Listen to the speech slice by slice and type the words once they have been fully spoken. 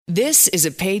This is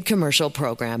a paid commercial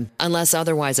program. Unless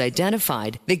otherwise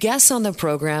identified, the guests on the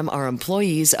program are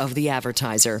employees of the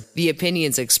advertiser. The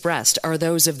opinions expressed are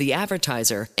those of the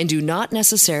advertiser and do not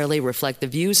necessarily reflect the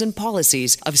views and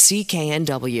policies of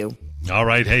CKNW. All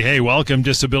right. Hey, welcome.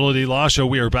 Disability Law Show.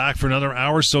 We are back for another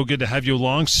hour. So good to have you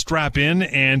along. Strap in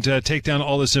and take down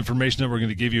all this information that we're going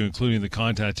to give you, including the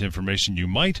contact information. You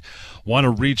might want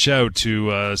to reach out to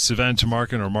Sivan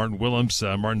Tamarkin or Martin Willems.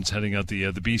 Martin's heading out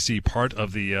the BC part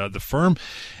of the firm,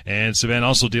 and Sivan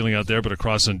also dealing out there, but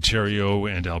across Ontario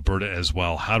and Alberta as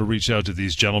well. How to reach out to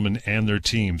these gentlemen and their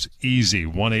teams. Easy.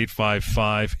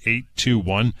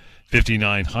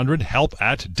 1-855-821-5900, help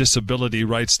at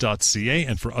disabilityrights.ca.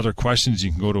 And for other questions,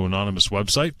 you can go to anonymous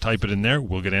website, type it in there.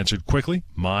 We'll get answered quickly.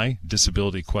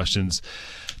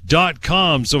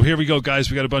 mydisabilityquestions.com. So here we go, guys.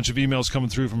 We got a bunch of emails coming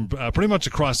through from pretty much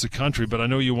across the country, but I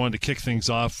know you wanted to kick things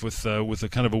off with a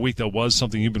kind of a week that was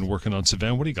something you've been working on.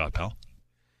 Sivan, what do you got, pal?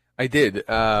 I did.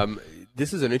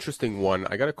 This is an interesting one.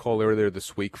 I got a call earlier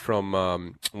this week from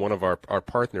one of our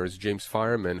partners, James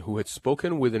Fireman, who had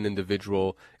spoken with an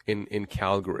individual in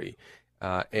Calgary.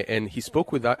 And he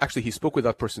spoke with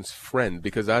that person's friend,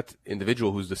 because that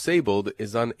individual who's disabled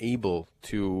is unable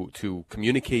to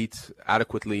communicate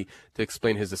adequately to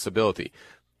explain his disability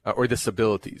or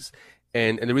disabilities.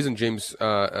 And the reason James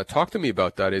talked to me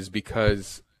about that is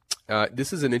because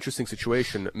this is an interesting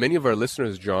situation. Many of our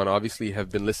listeners, John, obviously have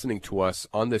been listening to us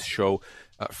on this show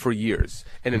for years.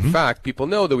 And in fact, people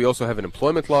know that we also have an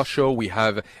employment law show. We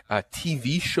have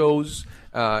TV shows,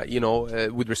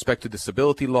 with respect to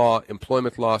disability law,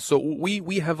 employment law. So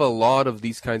we have a lot of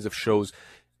these kinds of shows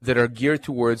that are geared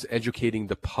towards educating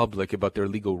the public about their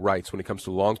legal rights when it comes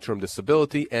to long-term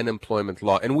disability and employment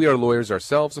law. And we are lawyers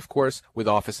ourselves, of course, with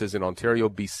offices in Ontario,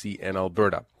 BC, and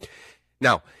Alberta.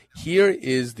 Now, here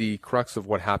is the crux of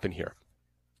what happened here.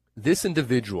 This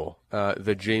individual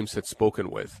that James had spoken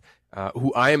with,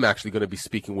 who I am actually going to be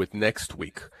speaking with next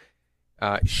week,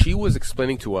 she was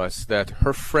explaining to us that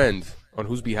her friend, on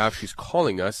whose behalf she's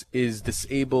calling us, is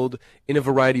disabled in a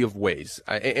variety of ways.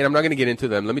 And I'm not going to get into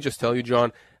them. Let me just tell you,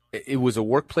 John, it was a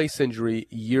workplace injury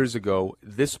years ago.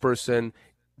 This person,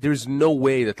 there's no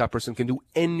way that person can do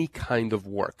any kind of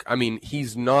work. I mean,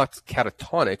 he's not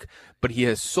catatonic, but he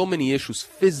has so many issues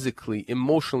physically,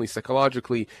 emotionally,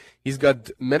 psychologically. He's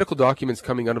got medical documents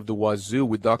coming out of the wazoo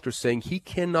with doctors saying he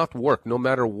cannot work no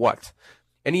matter what.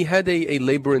 And he had a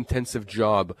labor-intensive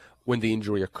job when the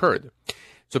injury occurred.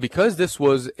 So because this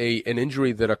was an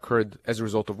injury that occurred as a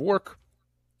result of work,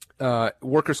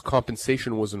 workers'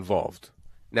 compensation was involved.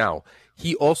 Now,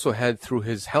 he also had, through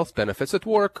his health benefits at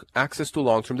work, access to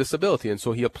long-term disability, and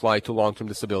so he applied to long-term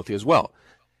disability as well.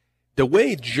 The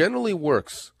way it generally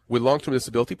works with long-term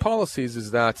disability policies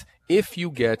is that if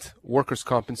you get workers'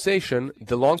 compensation,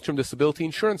 the long-term disability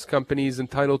insurance company is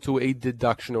entitled to a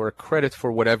deduction or a credit for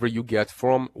whatever you get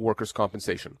from workers'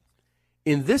 compensation.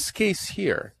 In this case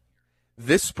here,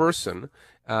 this person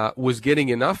was getting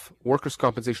enough workers'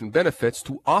 compensation benefits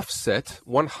to offset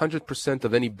 100%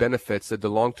 of any benefits that the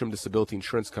long-term disability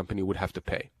insurance company would have to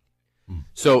pay.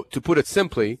 So, to put it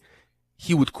simply,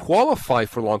 he would qualify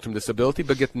for long-term disability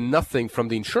but get nothing from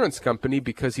the insurance company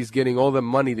because he's getting all the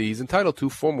money that he's entitled to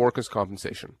from workers'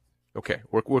 compensation. Okay,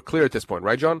 we're clear at this point,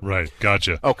 right, John? Right,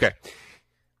 gotcha. Okay.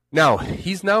 Now,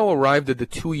 he's now arrived at the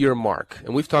 2-year mark,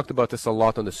 and we've talked about this a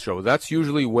lot on this show. That's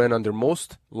usually when, under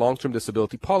most long-term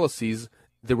disability policies,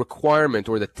 the requirement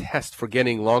or the test for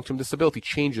getting long-term disability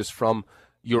changes from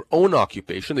your own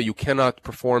occupation, that you cannot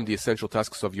perform the essential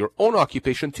tasks of your own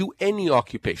occupation, to any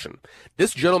occupation.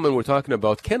 This gentleman we're talking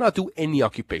about cannot do any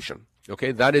occupation.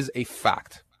 Okay, that is a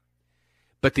fact.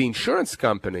 But the insurance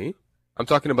company, I'm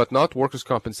talking about not workers'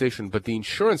 compensation, but the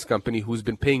insurance company who's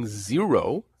been paying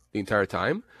zero the entire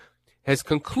time, has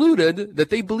concluded that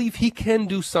they believe he can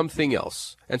do something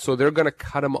else. And so they're going to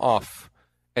cut him off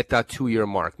at that 2-year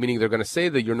mark, meaning they're going to say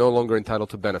that you're no longer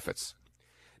entitled to benefits.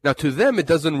 Now, to them, it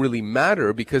doesn't really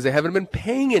matter because they haven't been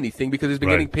paying anything because he's been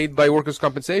getting paid by workers'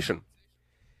 compensation.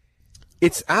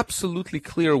 It's absolutely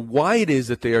clear why it is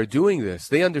that they are doing this.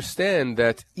 They understand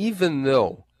that even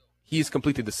though he is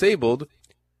completely disabled,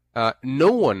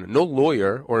 no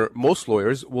lawyer, or most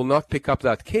lawyers, will not pick up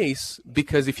that case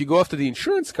because if you go after the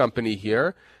insurance company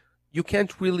here, you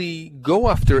can't really go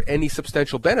after any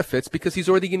substantial benefits because he's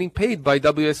already getting paid by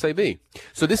WSIB.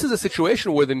 So this is a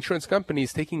situation where the insurance company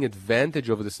is taking advantage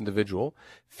of this individual,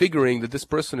 figuring that this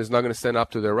person is not going to stand up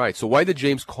to their rights. So why did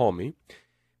James call me?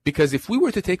 Because if we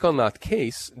were to take on that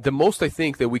case, the most I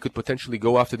think that we could potentially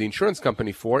go after the insurance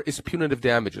company for is punitive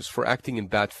damages for acting in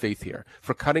bad faith here,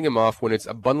 for cutting him off when it's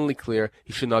abundantly clear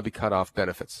he should not be cut off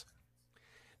benefits.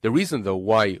 The reason, though,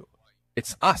 why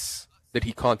it's us that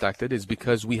he contacted is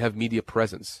because we have media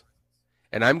presence.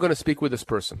 And I'm going to speak with this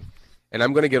person. And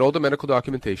I'm going to get all the medical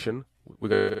documentation. We're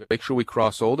going to make sure we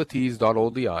cross all the T's, dot all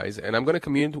the I's. And I'm going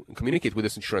to communicate with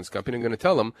this insurance company. I'm going to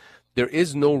tell them there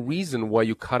is no reason why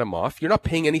you cut him off. You're not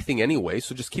paying anything anyway,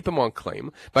 so just keep him on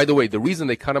claim. By the way, the reason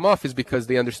they cut him off is because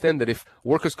they understand that if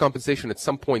workers' compensation at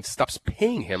some point stops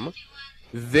paying him,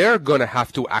 they're going to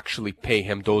have to actually pay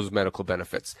him those medical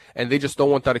benefits. And they just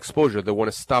don't want that exposure. They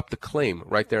want to stop the claim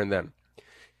right there and then.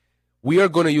 We are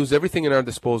going to use everything in our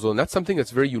disposal, and that's something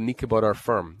that's very unique about our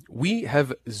firm. We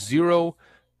have zero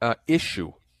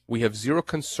issue. We have zero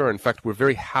concern. In fact, we're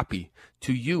very happy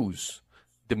to use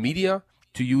the media,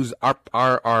 to use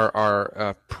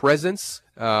our presence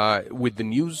with the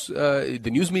news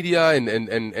media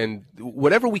and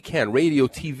whatever we can, radio,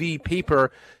 TV,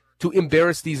 paper, to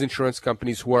embarrass these insurance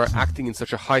companies who are acting in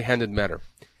such a high-handed manner.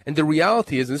 And the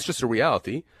reality is, and it's just a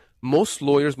reality, most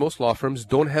lawyers, most law firms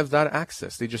don't have that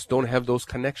access. They just don't have those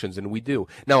connections, and we do.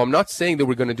 Now, I'm not saying that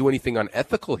we're going to do anything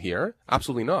unethical here.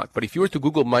 Absolutely not. But if you were to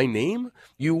Google my name,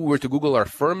 you were to Google our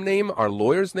firm name, our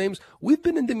lawyers' names, we've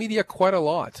been in the media quite a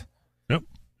lot. Yep.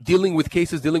 Dealing with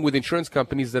cases, dealing with insurance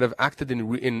companies that have acted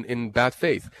in bad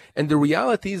faith. And the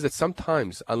reality is that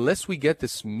sometimes, unless we get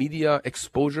this media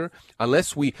exposure,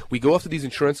 unless we go after these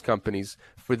insurance companies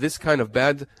for this kind of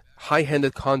bad,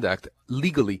 high-handed conduct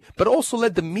legally, but also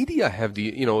let the media have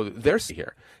their say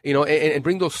here, and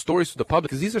bring those stories to the public,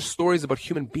 because these are stories about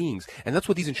human beings, and that's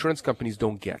what these insurance companies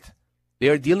don't get. They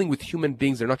are dealing with human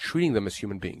beings. They're not treating them as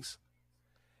human beings.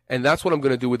 And that's what I'm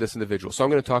going to do with this individual. So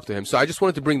I'm going to talk to him. So I just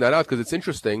wanted to bring that out because it's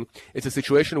interesting. It's a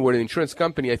situation where an insurance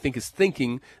company, I think, is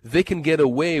thinking they can get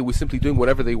away with simply doing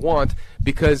whatever they want,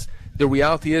 because the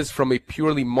reality is, from a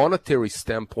purely monetary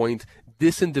standpoint,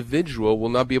 this individual will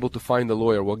not be able to find a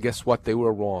lawyer. Well, guess what? They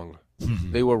were wrong.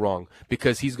 Mm-hmm. They were wrong,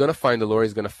 because he's going to find a lawyer.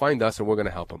 He's going to find us, and we're going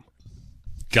to help him.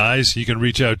 Guys, you can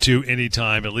reach out to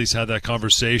anytime, at least have that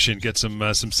conversation, get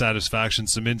some satisfaction,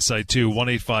 some insight too.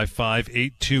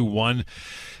 1-855-821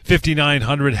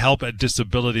 5900, help at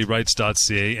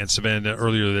disabilityrights.ca. And Savannah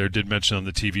earlier there did mention on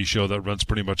the TV show that runs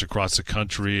pretty much across the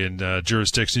country and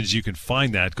jurisdictions. You can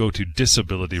find that. Go to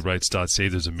disabilityrights.ca.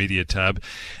 There's a media tab,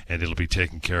 and it'll be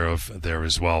taken care of there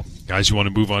as well. Guys, you want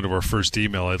to move on to our first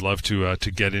email? I'd love to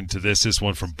get into this. This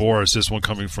one from Boris. This one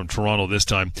coming from Toronto this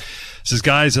time. It says,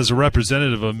 guys, as a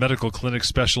representative of a medical clinic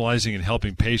specializing in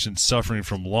helping patients suffering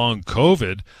from long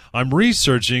COVID, I'm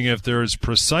researching if there is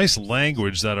precise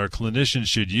language that our clinicians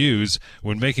should use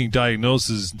when making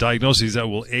diagnoses that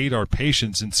will aid our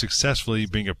patients in successfully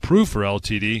being approved for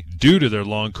LTD due to their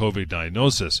long COVID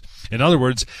diagnosis. In other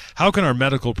words, how can our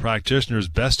medical practitioners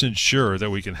best ensure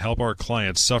that we can help our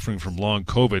clients suffering from long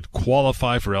COVID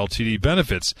qualify for LTD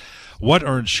benefits? What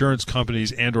are insurance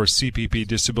companies and or CPP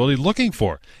disability looking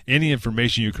for? Any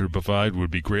information you could provide would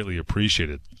be greatly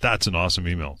appreciated. That's an awesome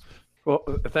email. Well,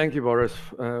 thank you, Boris,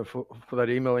 for that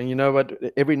email. And you know what?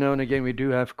 Every now and again, we do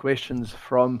have questions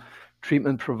from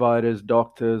treatment providers,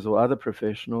 doctors, or other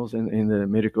professionals in the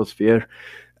medical sphere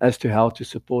as to how to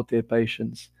support their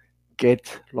patients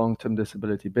get long-term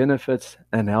disability benefits,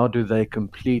 and how do they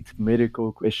complete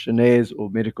medical questionnaires or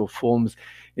medical forms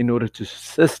in order to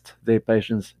assist their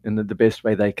patients in the best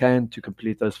way they can to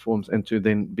complete those forms and to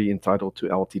then be entitled to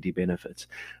LTD benefits.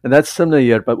 And that's similar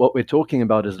here, but what we're talking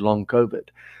about is long COVID.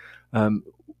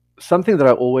 Something that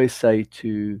I always say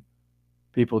to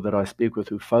people that I speak with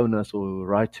who phone us or who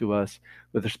write to us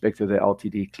with respect to their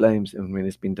LTD claims and when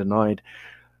it's been denied,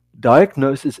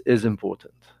 diagnosis is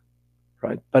important,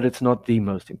 right? But it's not the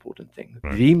most important thing.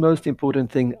 Right. The most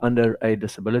important thing under a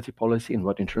disability policy and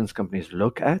what insurance companies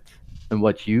look at and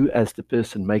what you as the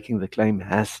person making the claim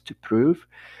has to prove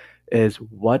is,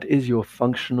 what is your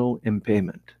functional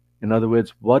impairment? In other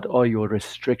words, what are your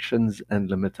restrictions and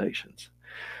limitations?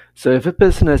 So if a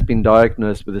person has been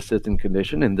diagnosed with a certain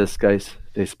condition, in this case,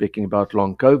 they're speaking about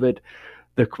long COVID,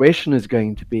 the question is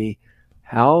going to be,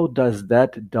 how does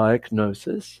that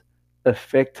diagnosis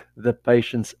affect the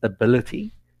patient's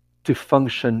ability to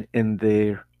function in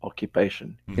their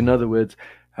occupation? Mm-hmm. In other words,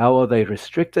 how are they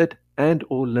restricted and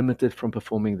or limited from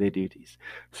performing their duties?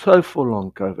 So for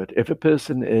long COVID, if a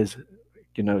person is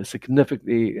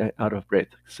significantly out of breath,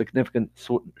 significant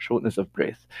shortness of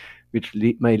breath, which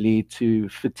may lead to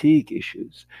fatigue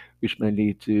issues, which may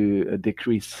lead to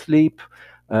decreased sleep,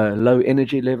 low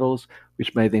energy levels,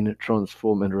 which may then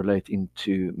transform and relate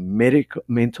into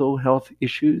mental health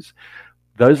issues.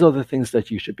 Those are the things that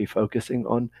you should be focusing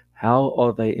on. How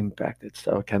are they impacted?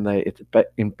 So it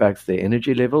impacts their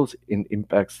energy levels, it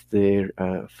impacts their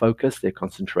focus, their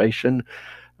concentration.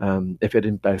 If it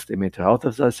impacts their mental health,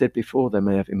 as I said before, they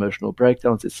may have emotional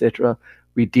breakdowns, etc.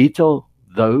 We detail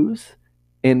those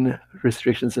in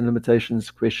restrictions and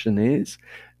limitations questionnaires,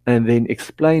 and then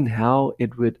explain how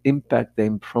it would impact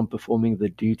them from performing the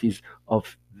duties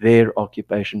of their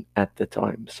occupation at the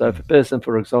time. So if a person,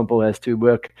 for example, has to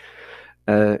work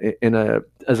as a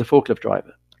forklift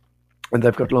driver, and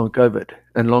they've got long COVID.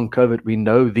 And long COVID, we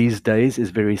know these days, is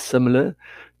very similar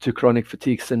to chronic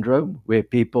fatigue syndrome, where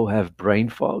people have brain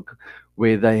fog,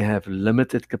 where they have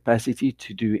limited capacity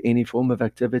to do any form of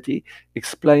activity.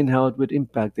 Explain how it would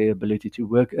impact their ability to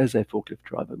work as a forklift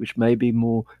driver, which may be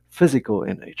more physical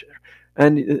in nature.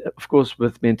 And of course,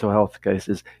 with mental health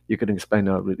cases, you can explain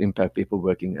how it would impact people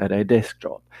working at a desk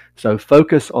job. So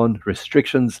focus on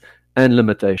restrictions and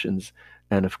limitations.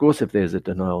 And of course, if there's a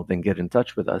denial, then get in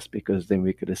touch with us, because then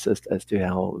we could assist as to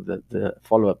how the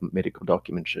follow-up medical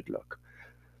document should look.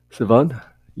 Sivan,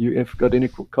 you have got any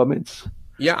comments?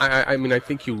 Yeah, I mean, I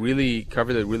think you really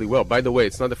covered it really well. By the way,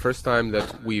 it's not the first time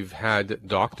that we've had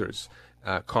doctors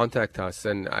contact us,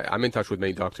 and I'm in touch with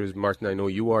many doctors. Martin, I know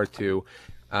you are too.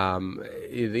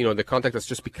 They contact us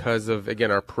just because of,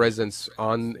 again, our presence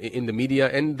in the media,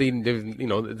 and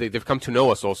they've come to know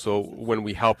us also when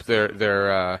we help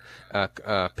their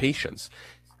patients.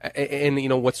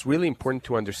 And what's really important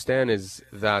to understand is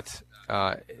that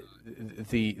the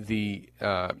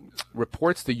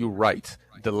reports that you write,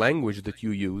 the language that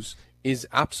you use, is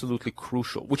absolutely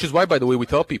crucial, which is why, by the way, we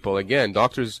tell people, again,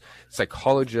 doctors,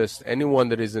 psychologists, anyone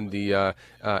that is in the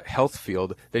health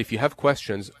field, that if you have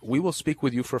questions, we will speak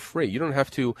with you for free. You don't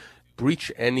have to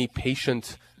breach any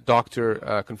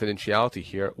patient-doctor confidentiality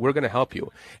here. We're going to help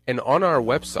you. And on our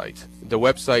website, the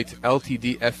website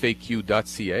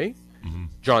ltdfaq.ca,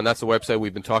 John, that's the website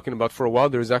we've been talking about for a while.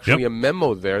 There's actually a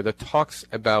memo there that talks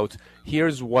about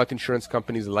here's what insurance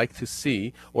companies like to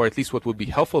see, or at least what would be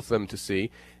helpful for them to see,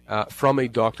 from a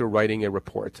doctor writing a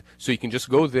report. So you can just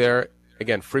go there,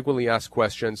 again, frequently asked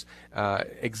questions,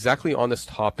 exactly on this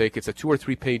topic. It's a 2 or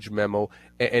 3 page memo,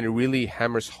 and it really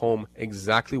hammers home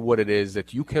exactly what it is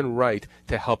that you can write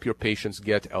to help your patients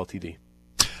get LTD.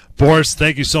 Boris,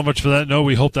 thank you so much for that. No,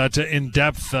 we hope that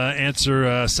in-depth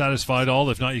answer satisfied all.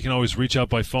 If not, you can always reach out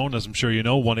by phone, as I'm sure you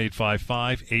know,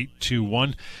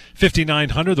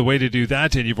 1-855-821-5900. The way to do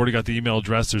that, and you've already got the email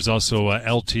address, there's also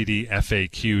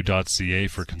ltdfaq.ca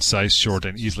for concise, short,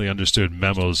 and easily understood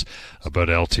memos about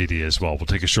LTD as well. We'll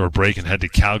take a short break and head to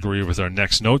Calgary with our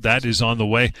next note. That is on the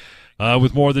way.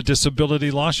 With more of the Disability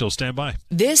Law Show. Stand by.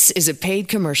 This is a paid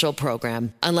commercial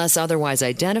program. Unless otherwise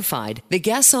identified, the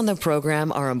guests on the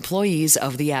program are employees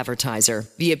of the advertiser.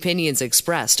 The opinions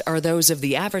expressed are those of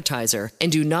the advertiser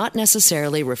and do not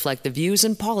necessarily reflect the views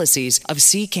and policies of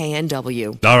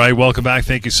CKNW. All right, welcome back.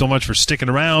 Thank you so much for sticking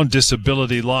around.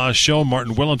 Disability Law Show.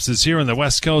 Martin Willems is here on the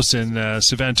West Coast, and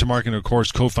Sivan Tamarkin, of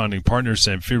course, co-founding partner,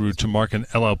 Samfiru Tamarkin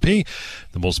LLP,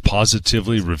 the most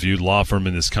positively reviewed law firm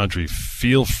in this country.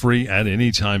 Feel free at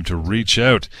any time to reach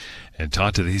out and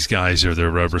talk to these guys or their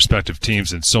respective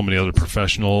teams and so many other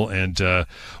professional and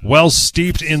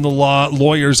well-steeped in the law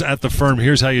lawyers at the firm.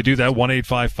 Here's how you do that.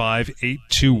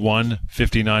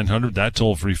 1-855-821-5900. That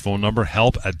toll-free phone number.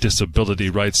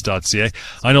 help@disabilityrights.ca.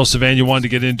 I know, Sivan, you wanted to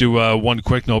get into one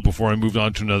quick note before I moved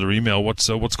on to another email. What's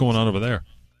going on over there?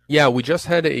 Yeah, we just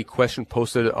had a question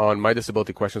posted on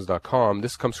mydisabilityquestions.com.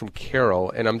 This comes from Carol,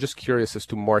 and I'm just curious as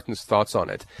to Martin's thoughts on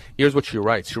it. Here's what she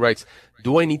writes. She writes,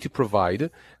 do I need to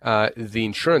provide the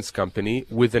insurance company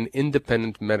with an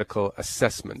independent medical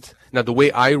assessment? Now, the way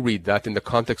I read that in the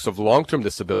context of long-term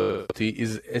disability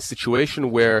is a situation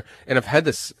where, and I've had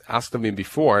this asked of me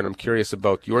before, and I'm curious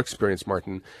about your experience,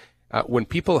 Martin, when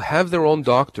people have their own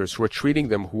doctors who are treating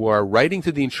them, who are writing to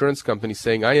the insurance company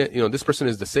saying, this person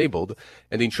is disabled,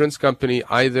 and the insurance company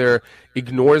either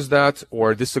ignores that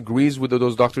or disagrees with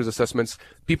those doctors' assessments,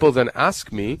 people then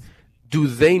ask me, do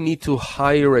they need to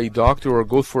hire a doctor or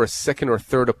go for a second or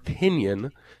third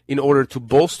opinion in order to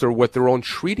bolster what their own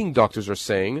treating doctors are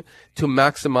saying to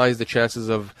maximize the chances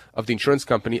of the insurance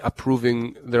company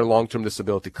approving their long-term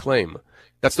disability claim?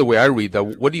 That's the way I read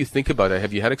that. What do you think about that?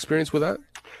 Have you had experience with that?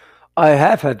 I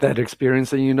have had that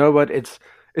experience, and you know what? It's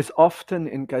often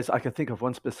in case, I can think of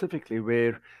one specifically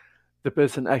where the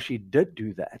person actually did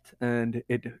do that, and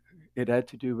it had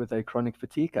to do with a chronic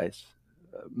fatigue case,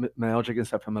 myalgic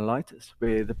encephalomyelitis,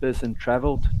 where the person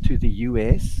traveled to the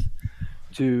US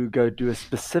to go do a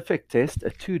specific test, a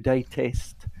 2-day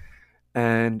test,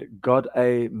 and got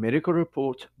a medical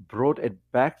report, brought it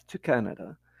back to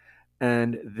Canada,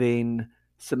 and then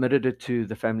submitted it to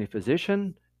the family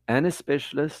physician and a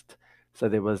specialist. So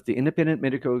there was the independent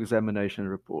medical examination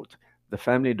report, the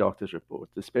family doctor's report,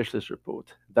 the specialist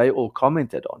report. They all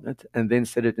commented on it and then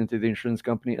sent it into the insurance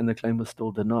company, and the claim was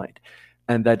still denied.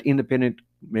 And that independent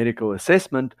medical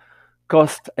assessment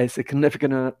cost a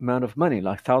significant amount of money,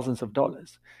 like thousands of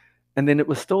dollars, and then it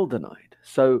was still denied.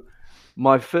 So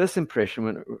my first impression,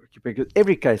 because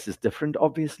every case is different,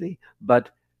 obviously, but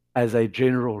as a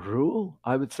general rule,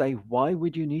 I would say, why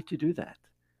would you need to do that?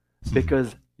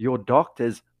 Because your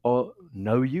doctors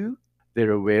know you.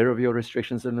 They're aware of your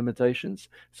restrictions and limitations.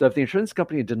 So if the insurance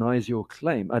company denies your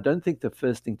claim, I don't think the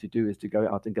first thing to do is to go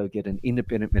out and go get an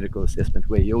independent medical assessment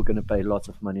where you're going to pay lots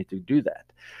of money to do that.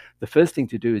 The first thing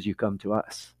to do is you come to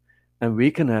us, and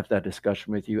we can have that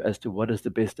discussion with you as to what is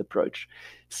the best approach.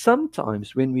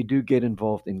 Sometimes when we do get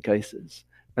involved in cases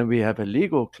and we have a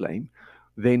legal claim,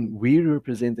 then we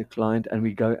represent the client and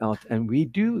we go out and we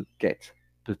do get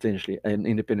potentially an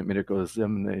independent medical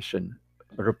examination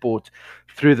report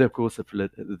through the course of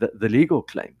the legal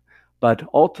claim. But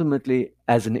ultimately,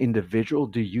 as an individual,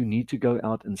 do you need to go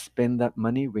out and spend that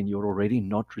money when you're already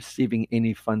not receiving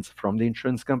any funds from the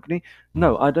insurance company?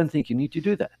 No, I don't think you need to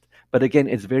do that. But again,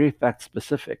 it's very fact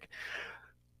specific.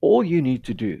 All you need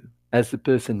to do as the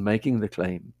person making the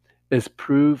claim is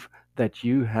prove that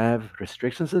you have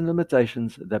restrictions and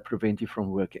limitations that prevent you from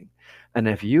working. And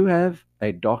if you have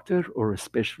a doctor or a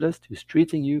specialist who's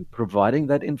treating you, providing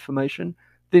that information,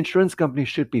 the insurance company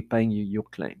should be paying you your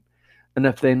claim. And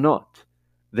if they're not,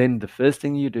 then the first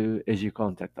thing you do is you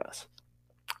contact us.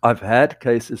 I've had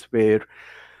cases where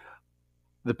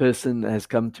the person has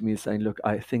come to me saying, look,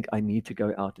 I think I need to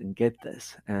go out and get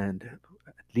this. And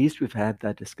at least we've had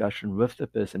that discussion with the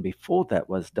person before that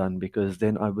was done, because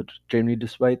then I would generally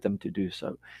dissuade them to do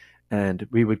so. And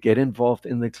we would get involved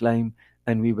in the claim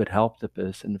and we would help the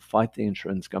person fight the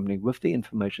insurance company with the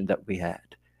information that we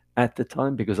had at the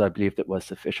time, because I believed it was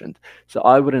sufficient. So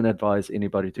I wouldn't advise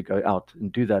anybody to go out and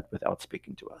do that without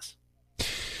speaking to us.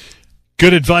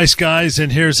 Good advice, guys,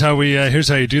 and here's how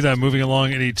you do that. Moving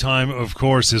along anytime, of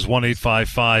course, is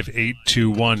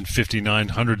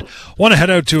 1-855-821-5900. Want to head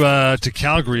out to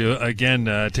Calgary again,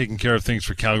 taking care of things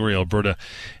for Calgary, Alberta,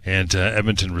 and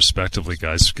Edmonton, respectively,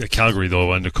 guys. Calgary,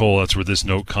 though, Nicole, that's where this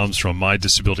note comes from,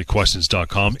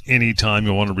 mydisabilityquestions.com. Anytime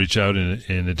you want to reach out,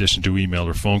 in addition to email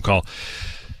or phone call.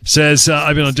 Says,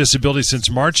 I've been on disability since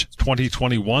March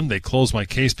 2021. They closed my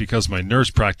case because my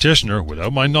nurse practitioner,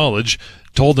 without my knowledge,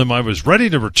 told them I was ready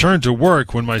to return to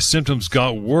work. When my symptoms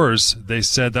got worse, they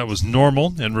said that was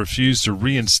normal and refused to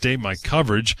reinstate my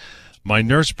coverage. My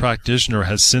nurse practitioner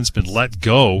has since been let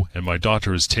go and my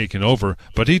doctor has taken over,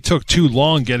 but he took too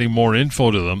long getting more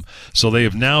info to them, so they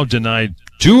have now denied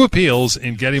 2 appeals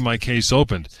in getting my case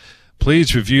opened.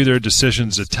 Please review their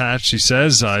decisions attached, she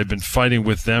says. I've been fighting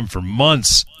with them for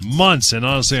months, and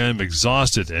honestly I'm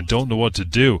exhausted and don't know what to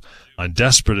do. I'm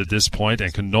desperate at this point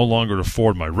and can no longer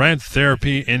afford my rent,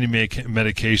 therapy, any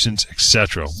medications,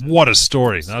 etc. What a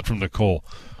story. Not from Nicole.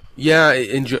 Yeah,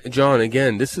 and John,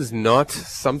 again, this is not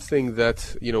something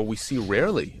that, we see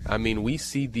rarely. I mean, we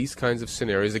see these kinds of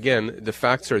scenarios. Again, the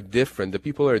facts are different, the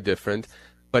people are different,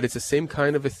 but it's the same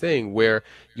kind of a thing where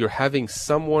you're having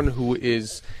someone who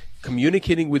is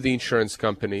communicating with the insurance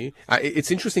company. It's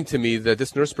interesting to me that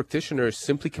this nurse practitioner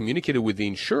simply communicated with the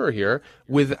insurer here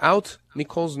without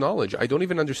Nicole's knowledge. I don't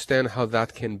even understand how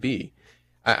that can be.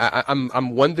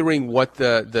 I'm wondering what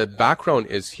the background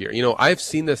is here. I've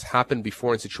seen this happen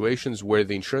before in situations where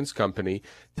the insurance company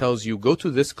tells you, go to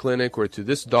this clinic or to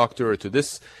this doctor or to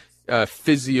this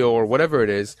physio or whatever it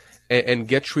is, and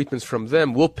get treatments from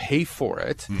them. We'll pay for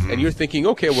it. Mm-hmm. And you're thinking,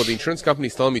 okay, well, the insurance company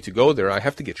is telling me to go there. I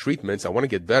have to get treatments. I want to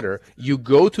get better. You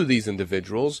go to these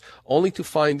individuals only to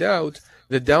find out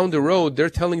that down the road, they're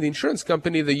telling the insurance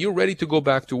company that you're ready to go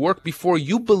back to work before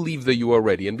you believe that you are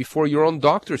ready and before your own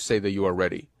doctors say that you are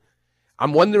ready.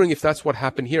 I'm wondering if that's what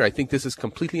happened here. I think this is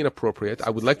completely inappropriate.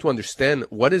 I would like to understand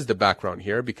what is the background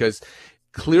here, because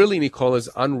clearly Nicole is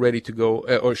unready to go,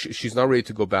 or she's not ready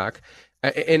to go back.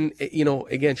 And,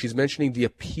 again, she's mentioning the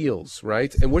appeals,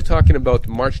 right? And we're talking about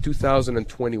March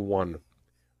 2021.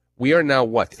 We are now,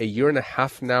 a year and a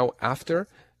half now after?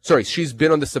 Sorry, she's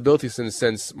been on disability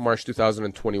since March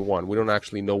 2021. We don't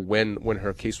actually know when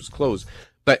her case was closed.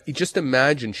 But just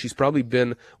imagine, she's probably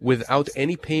been without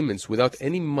any payments, without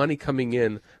any money coming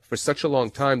in for such a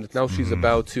long time that now she's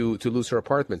about to lose her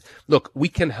apartment. Look, we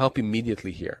can help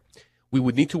immediately here. We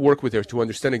would need to work with her to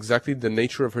understand exactly the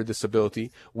nature of her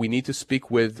disability. We need to speak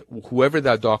with whoever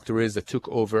that doctor is that took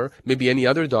over, maybe any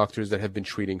other doctors that have been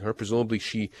treating her. Presumably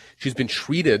she's been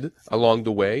treated along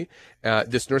the way.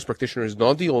 This nurse practitioner is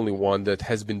not the only one that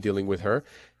has been dealing with her.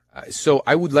 So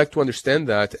I would like to understand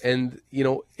that. And,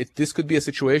 this could be a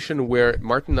situation where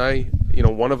Martin and I,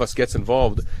 one of us gets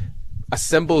involved,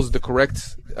 assembles the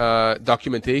correct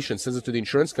documentation, sends it to the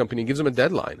insurance company, and gives them a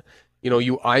deadline.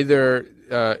 You either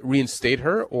reinstate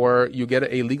her or you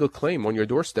get a legal claim on your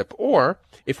doorstep. Or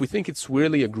if we think it's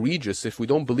really egregious, if we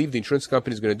don't believe the insurance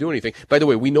company is going to do anything, by the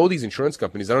way, we know these insurance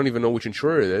companies. I don't even know which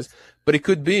insurer it is, but it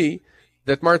could be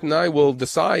that Martin and I will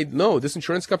decide, no, this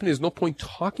insurance company, there's no point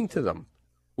talking to them.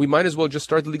 We might as well just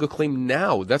start the legal claim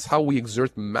now. That's how we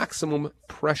exert maximum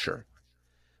pressure.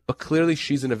 But clearly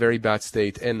she's in a very bad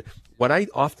state. And what I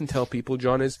often tell people,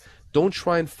 John, is don't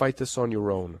try and fight this on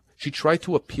your own. She tried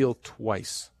to appeal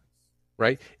twice,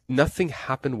 right? Nothing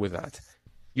happened with that.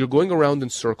 You're going around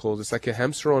in circles. It's like a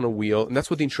hamster on a wheel. And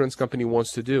that's what the insurance company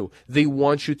wants to do. They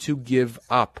want you to give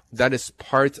up. That is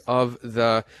part of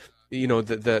the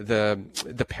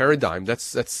paradigm.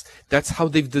 That's how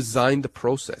they've designed the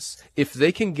process. If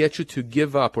they can get you to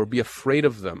give up or be afraid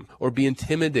of them or be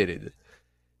intimidated,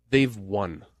 they've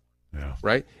won. Yeah.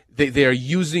 Right? They are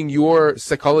using your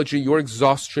psychology, your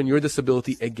exhaustion, your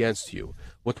disability against you.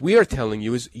 What we are telling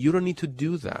you is you don't need to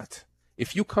do that.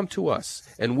 If you come to us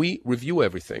and we review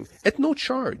everything at no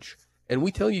charge, and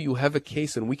we tell you you have a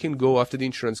case and we can go after the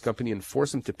insurance company and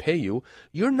force them to pay you,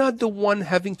 you're not the one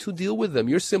having to deal with them.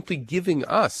 You're simply giving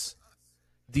us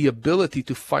the ability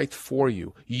to fight for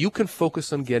you. You can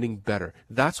focus on getting better.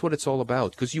 That's what it's all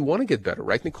about, because you want to get better,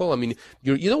 right, Nicole? I mean,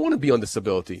 you don't want to be on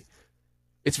disability.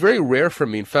 It's very rare for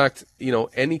me. In fact,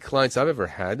 any clients I've ever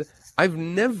had, I've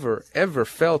never, ever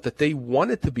felt that they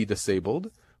wanted to be disabled,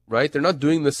 right? They're not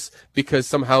doing this because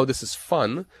somehow this is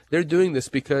fun. They're doing this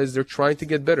because they're trying to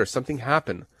get better. Something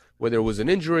happened, whether it was an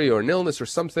injury or an illness or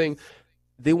something.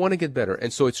 They want to get better.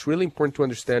 And so it's really important to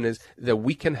understand is that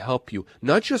we can help you,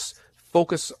 not just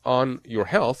focus on your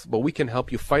health, but we can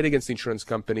help you fight against the insurance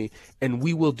company, and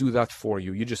we will do that for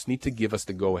you. You just need to give us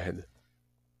the go-ahead.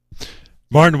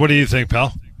 Martin, what do you think,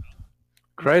 pal?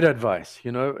 Great advice.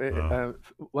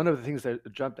 One of the things that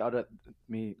jumped out at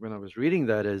me when I was reading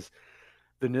that is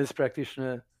the nurse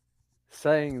practitioner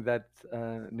saying that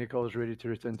Nicole is ready to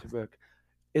return to work.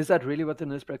 Is that really what the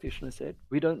nurse practitioner said?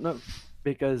 We don't know,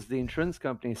 because the insurance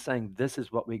company is saying this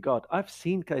is what we got. I've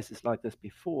seen cases like this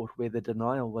before where the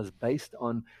denial was based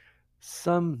on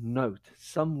some note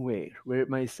somewhere where it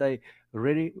may say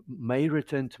may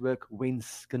return to work when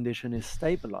condition is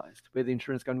stabilized, where the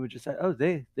insurance company would just say, oh,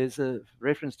 there's a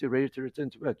reference to ready to return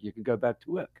to work. You can go back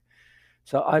to work.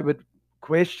 So I would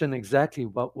question exactly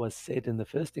what was said in the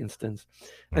first instance.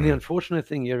 And the unfortunate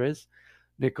thing here is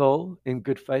Nicole, in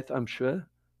good faith, I'm sure,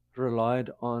 relied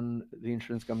on the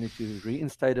insurance company to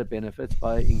reinstate her benefits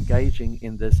by engaging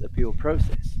in this appeal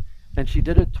process. And she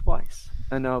did it twice.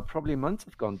 And now probably months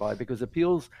have gone by, because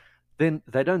appeals, then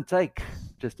they don't take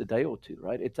just a day or two,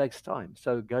 right? It takes time.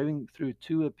 So going through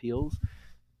 2 appeals,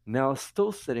 now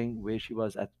still sitting where she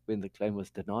was at when the claim was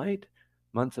denied,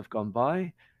 months have gone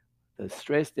by. The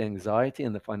stress, the anxiety,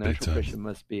 and the financial pressure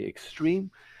must be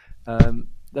extreme.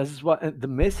 This is what the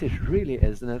message really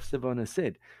is. And as Savannah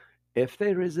said, if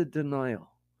there is a denial,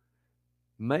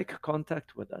 make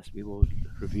contact with us. We will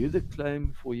review the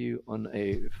claim for you on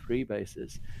a free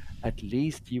basis. At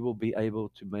least you will be able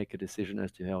to make a decision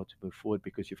as to how to move forward,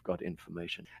 because you've got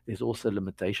information. There's also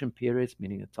limitation periods,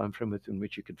 meaning a time frame within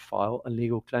which you can file a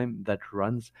legal claim that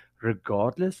runs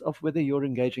regardless of whether you're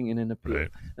engaging in an appeal.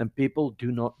 Right. And people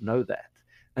do not know that.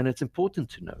 And it's important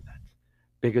to know that,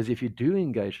 because if you do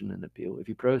engage in an appeal, if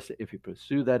you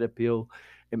pursue that appeal,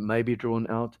 it may be drawn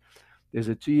out. There's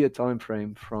a 2-year time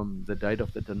frame from the date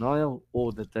of the denial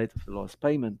or the date of the last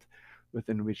payment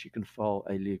within which you can file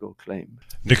a legal claim.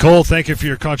 Nicole, thank you for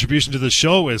your contribution to the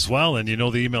show as well. And you know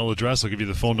the email address. I'll give you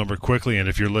the phone number quickly. And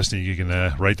if you're listening, you can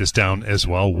write this down as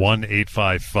well,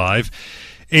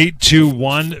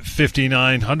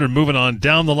 1-855-821-5900. Moving on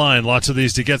down the line, lots of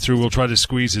these to get through. We'll try to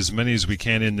squeeze as many as we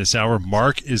can in this hour.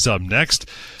 Mark is up next.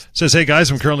 Says, hey guys,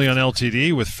 I'm currently on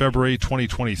LTD with February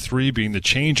 2023 being the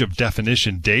change of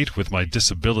definition date with my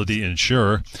disability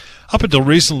insurer. Up until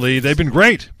recently, they've been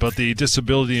great, but the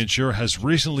disability insurer has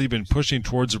recently been pushing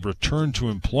towards a return to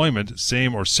employment,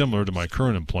 same or similar to my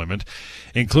current employment,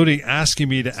 including asking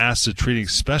me to ask the treating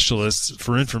specialists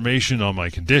for information on my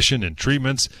condition and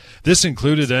treatments. This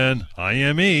included an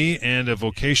IME and a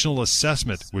vocational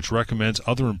assessment, which recommends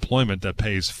other employment that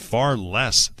pays far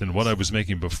less than what I was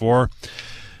making before.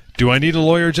 Do I need a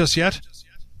lawyer just yet?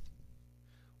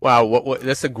 Wow,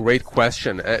 that's a great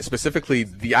question. Specifically,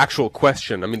 the actual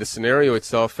question. I mean, the scenario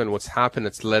itself and what's happened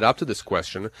that's led up to this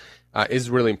question is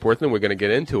really important, and we're going to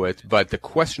get into it. But the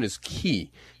question is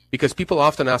key, because people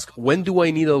often ask, when do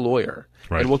I need a lawyer?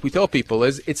 Right. And what we tell people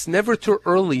is it's never too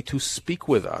early to speak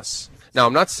with us. Now,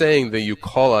 I'm not saying that you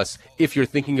call us if you're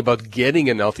thinking about getting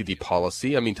an LTD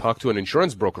policy. I mean, talk to an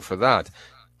insurance broker for that.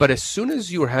 But as soon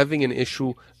as you're having an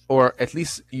issue, or at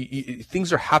least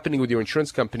things are happening with your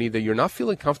insurance company that you're not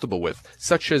feeling comfortable with,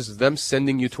 such as them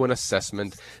sending you to an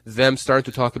assessment, them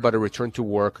starting to talk about a return to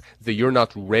work that you're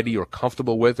not ready or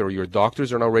comfortable with, or your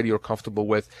doctors are not ready or comfortable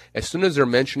with, as soon as they're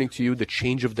mentioning to you the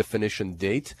change of definition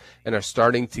date and are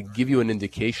starting to give you an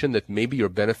indication that maybe your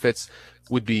benefits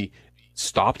would be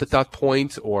stopped at that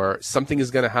point or something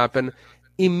is going to happen,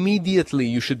 immediately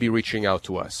you should be reaching out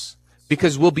to us,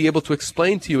 because we'll be able to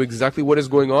explain to you exactly what is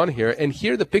going on here. And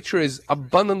here the picture is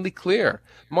abundantly clear.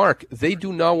 Mark, they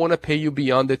do not want to pay you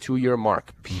beyond the 2-year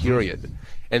mark, period.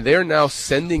 And they're now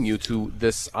sending you to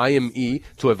this IME,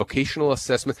 to a vocational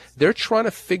assessment. They're trying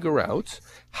to figure out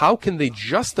how can they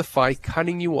justify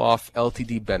cutting you off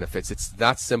LTD benefits. It's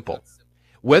that simple.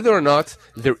 Whether or not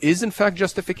there is in fact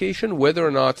justification, whether or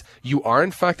not you are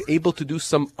in fact able to do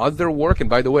some other work, and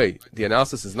by the way, the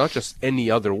analysis is not just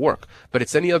any other work, but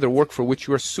it's any other work for which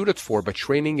you are suited for by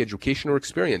training, education, or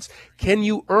experience. Can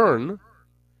you earn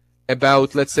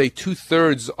about, let's say,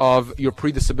 2/3 of your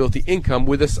pre-disability income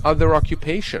with this other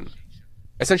occupation?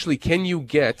 Essentially, can you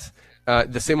get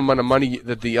the same amount of money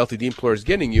that the LTD employer is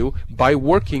getting you by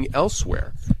working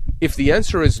elsewhere? If the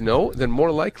answer is no, then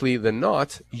more likely than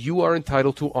not, you are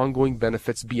entitled to ongoing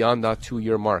benefits beyond that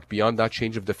 2-year mark, beyond that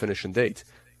change of definition date.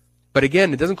 But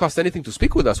again, it doesn't cost anything to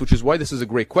speak with us, which is why this is a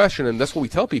great question. And that's what we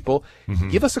tell people.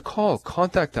 Give us a call,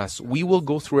 contact us. We will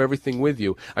go through everything with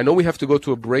you. I know we have to go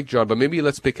to a break, John, but maybe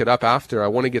let's pick it up after. I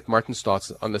want to get Martin's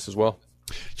thoughts on this as well.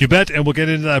 You bet, and we'll get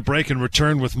into that break and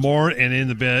return with more. And in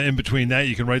between that,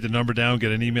 you can write the number down,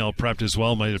 get an email prepped as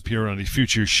well. Might appear on a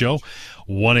future show.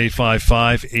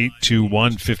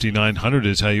 1-855-821-5900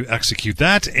 is how you execute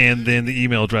that. And then the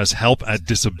email address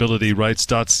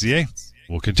help@disabilityrights.ca.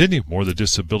 We'll continue. More of the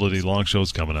Disability Long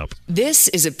Show's coming up. This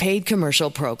is a paid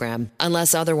commercial program.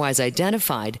 Unless otherwise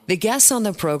identified, the guests on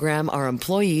the program are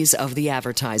employees of the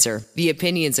advertiser. The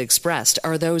opinions expressed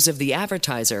are those of the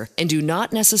advertiser and do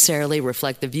not necessarily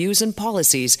reflect the views and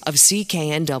policies of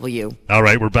CKNW. All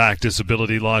right, we're back.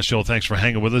 Disability Law Show. Thanks for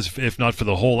hanging with us. If not for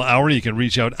the whole hour, you can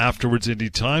reach out afterwards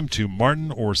anytime to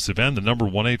Martin or Sivan. The number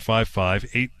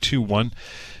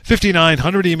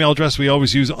 1-855-821-5900. Email address we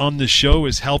always use on the show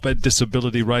is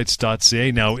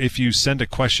help@disabilityrights.ca. Now, if you send a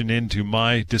question in to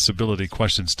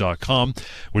mydisabilityquestions.com,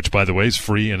 which, by the way, is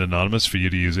free and anonymous for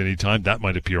you to use anytime, that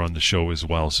might appear on the show as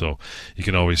well. So you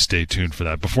can always stay tuned for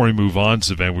that. Before we move on,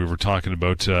 Sivan, we were talking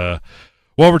about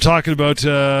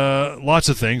lots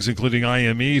of things, including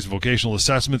IMEs, vocational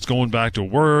assessments, going back to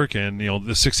work, and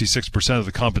the 66% of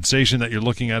the compensation that you're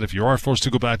looking at if you are forced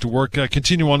to go back to work.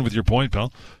 Continue on with your point,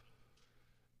 pal.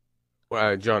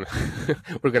 John,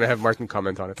 we're going to have Martin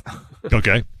comment on it.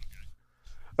 Okay.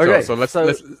 Okay. So let's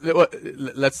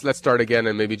start again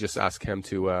and maybe just ask him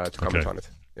to comment on it.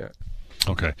 Yeah.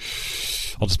 Okay.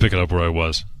 I'll just pick it up where I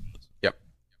was. Yep.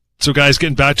 So, guys,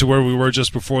 getting back to where we were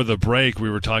just before the break, we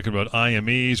were talking about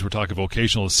IMEs, we're talking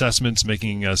vocational assessments,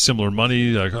 making similar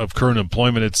money of current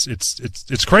employment.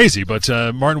 It's crazy. But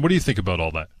Martin, what do you think about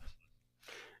all that?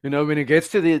 When it gets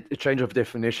to the change of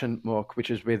definition, Mark,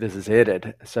 which is where this is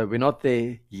headed, so we're not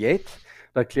there yet,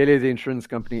 but clearly the insurance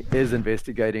company is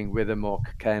investigating whether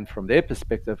Mark can, from their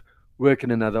perspective, work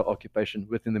in another occupation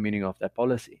within the meaning of that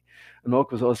policy. And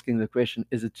Mark was asking the question,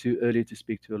 is it too early to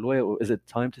speak to a lawyer, or is it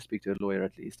time to speak to a lawyer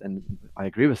at least? And I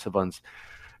agree with Sivan's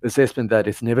assessment that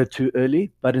it's never too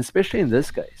early, but especially in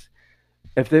this case,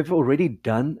 if they've already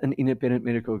done an independent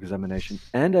medical examination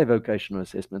and a vocational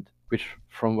assessment, which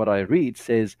from what I read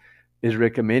says is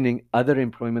recommending other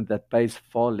employment that pays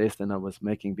far less than I was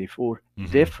making before,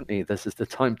 definitely this is the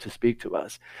time to speak to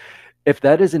us. If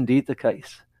that is indeed the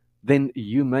case, then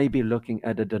you may be looking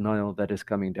at a denial that is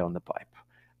coming down the pipe.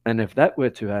 And if that were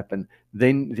to happen,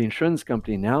 then the insurance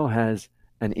company now has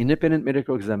an independent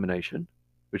medical examination,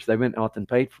 which they went out and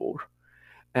paid for,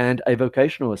 and a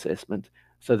vocational assessment.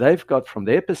 So they've got, from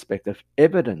their perspective,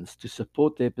 evidence to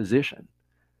support their position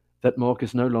that Mark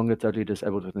is no longer totally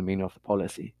disabled within the meaning of the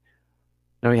policy.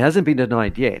 Now, he hasn't been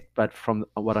denied yet, but from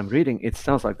what I'm reading, it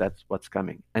sounds like that's what's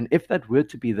coming. And if that were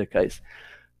to be the case,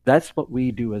 that's what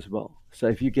we do as well. So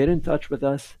if you get in touch with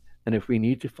us, and if we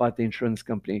need to fight the insurance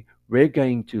company, we're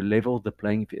going to level the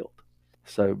playing field.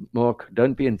 So, Mark,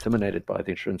 don't be intimidated by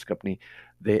the insurance company.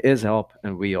 There is help,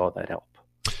 and we are that help.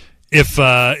 If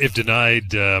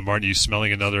denied, Martin, are you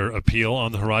smelling another appeal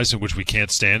on the horizon, which we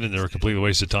can't stand, and they're a complete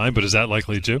waste of time? But is that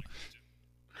likely too?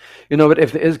 But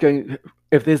if there's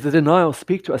the denial,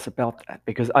 speak to us about that,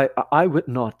 because I would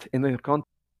not, in the context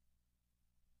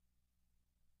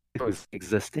of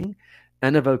existing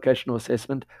and a vocational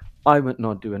assessment, I would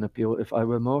not do an appeal if I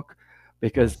were Mark,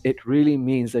 because it really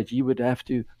means that you would have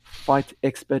to fight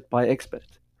expert by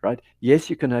expert. right? Yes,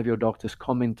 you can have your doctors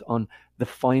comment on the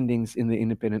findings in the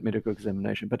independent medical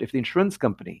examination, but if the insurance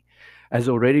company has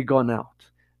already gone out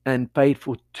and paid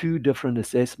for 2 different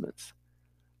assessments,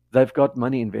 they've got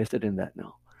money invested in that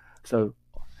now. So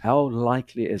how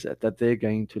likely is it that they're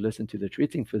going to listen to the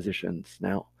treating physicians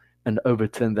now and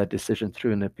overturn that decision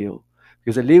through an appeal?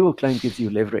 Because a legal claim gives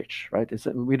you leverage, right?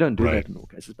 We don't do that in all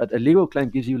cases, but a legal claim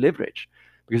gives you leverage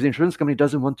because the insurance company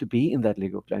doesn't want to be in that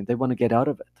legal claim. They want to get out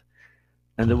of it.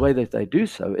 And the way that they do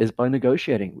so is by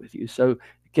negotiating with you. So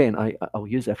again, I'll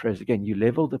use that phrase again. You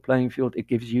level the playing field. It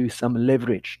gives you some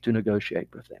leverage to negotiate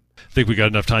with them. I think we got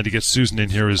enough time to get Susan in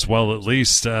here as well, at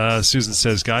least. Susan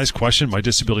says, guys, question, my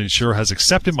disability insurer has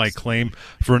accepted my claim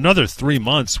for another 3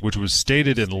 months, which was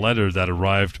stated in the letter that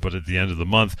arrived, but at the end of the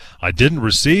month, I didn't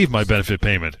receive my benefit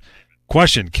payment.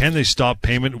 Question, can they stop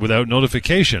payment without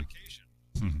notification?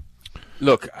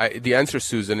 Look, the answer,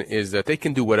 Susan, is that they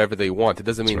can do whatever they want. It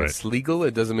doesn't mean it's legal.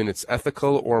 It doesn't mean it's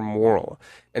ethical or moral.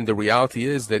 And the reality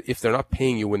is that if they're not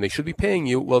paying you when they should be paying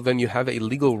you, well, then you have a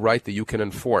legal right that you can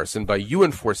enforce. And by you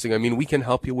enforcing, I mean, we can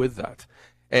help you with that.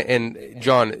 And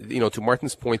John, to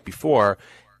Martin's point before,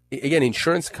 again,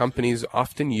 insurance companies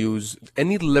often use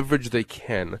any leverage they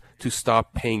can to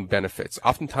stop paying benefits.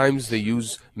 Oftentimes they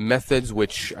use methods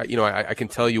which, I can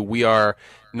tell you we are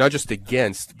not just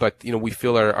against, but, we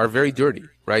feel are very dirty,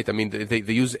 right? I mean, they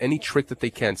use any trick that they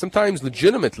can. Sometimes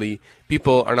legitimately,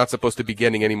 people are not supposed to be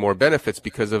getting any more benefits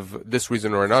because of this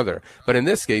reason or another. But in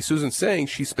this case, Susan's saying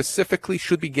she specifically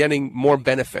should be getting more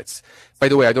benefits. By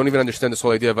the way, I don't even understand this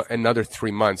whole idea of another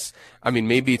 3 months. I mean,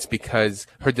 maybe it's because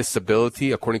her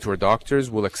disability, according to her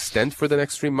doctors, will extend for the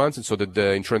next 3 months. And so that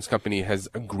the insurance company has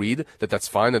agreed that that's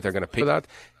fine, that they're going to pay for that.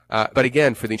 But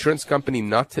again, for the insurance company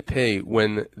not to pay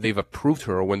when they've approved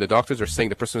her or when the doctors are saying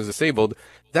the person is disabled,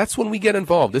 that's when we get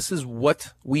involved. This is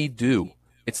what we do.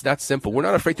 It's that simple. We're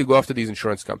not afraid to go after these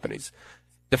insurance companies.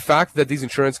 The fact that these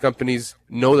insurance companies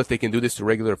know that they can do this to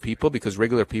regular people because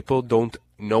regular people don't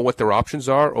know what their options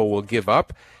are or will give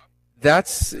up,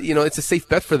 that's, it's a safe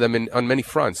bet for them on many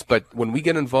fronts. But when we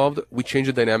get involved, we change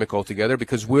the dynamic altogether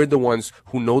because we're the ones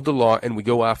who know the law and we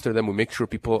go after them. We make sure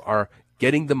people are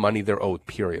getting the money they're owed,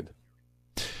 period.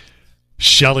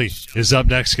 Shelley is up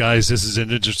next, guys. This is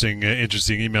an interesting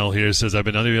email here. It says, I've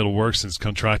been unable to work since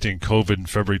contracting COVID in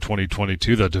February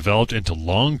 2022 that developed into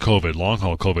long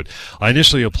haul COVID. I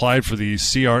initially applied for the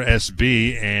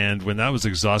CRSB, and when that was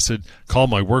exhausted,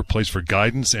 called my workplace for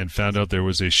guidance and found out there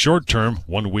was a short term,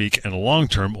 1 week, and a long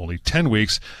term, only 10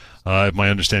 weeks. If my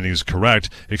understanding is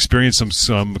correct, experienced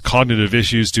some cognitive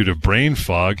issues due to brain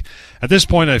fog. At this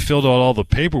point, I filled out all the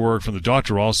paperwork from the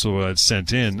doctor also had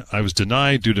sent in. I was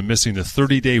denied due to missing the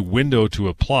 30-day window to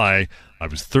apply. I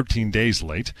was 13 days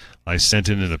late. I sent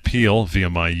in an appeal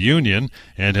via my union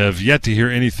and have yet to hear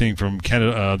anything from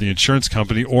Canada, the insurance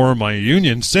company or my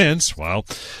union since. Well,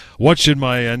 what should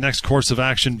my next course of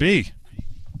action be?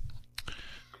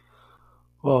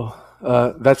 Well,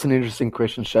 that's an interesting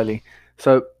question, Shelley.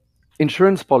 So,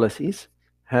 insurance policies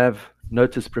have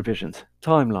notice provisions,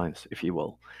 timelines, if you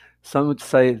will. Some would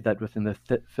say that within the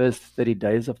first 30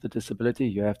 days of the disability,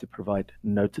 you have to provide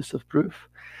notice of proof.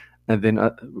 And then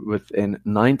within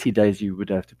 90 days, you would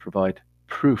have to provide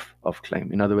proof of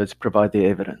claim. In other words, provide the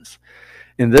evidence.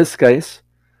 In this case,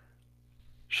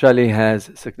 Shelley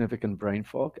has significant brain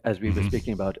fog, as we were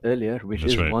speaking about earlier, which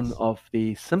is one of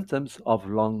the symptoms of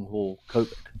long-haul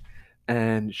COVID.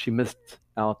 And she missed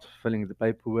out filling the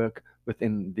paperwork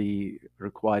within the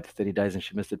required 30 days, and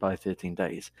she missed it by 13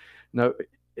 days. Now,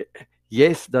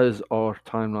 yes, those are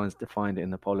timelines defined in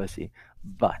the policy,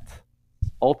 but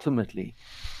ultimately,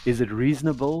 is it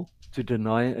reasonable to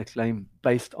deny a claim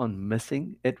based on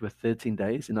missing it with 13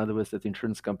 days? In other words, that the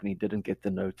insurance company didn't get the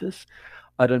notice?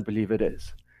 I don't believe it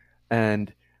is.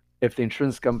 And if the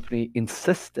insurance company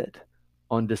insisted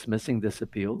on dismissing this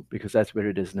appeal, because that's where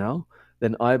it is now,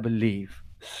 then I believe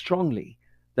strongly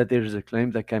that there is a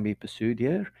claim that can be pursued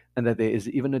here and that there is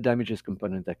even a damages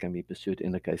component that can be pursued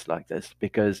in a case like this,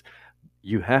 because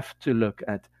you have to look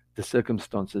at the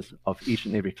circumstances of each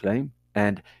and every claim,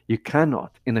 and you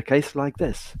cannot, in a case like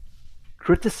this,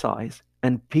 criticize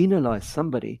and penalize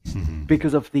somebody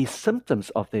because of the symptoms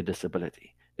of their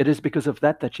disability. It is because of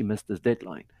that she missed this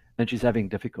deadline and she's having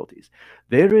difficulties.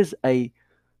 There is a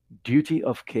duty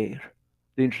of care.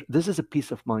 This is a peace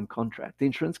of mind contract. The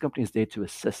insurance company is there to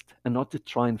assist and not to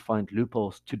try and find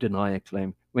loopholes to deny a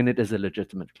claim when it is a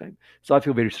legitimate claim. So I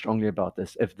feel very strongly about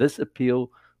this. If this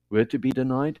appeal were to be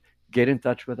denied, get in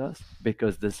touch with us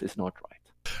because this is not right.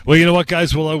 Well, you know what,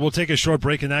 guys? We'll take a short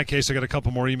break in that case. I got a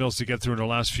couple more emails to get through in the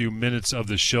last few minutes of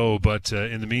the show, but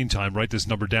in the meantime, write this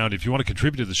number down. If you want to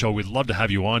contribute to the show, we'd love to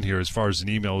have you on here as far as an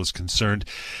email is concerned.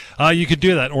 You could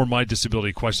do that, or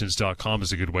mydisabilityquestions.com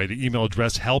is a good way. The email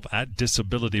address,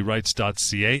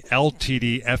 help@disabilityrights.ca,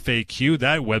 LTD-FAQ.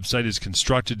 That website is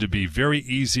constructed to be very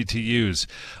easy to use.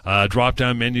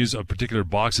 Drop-down menus of particular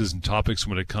boxes and topics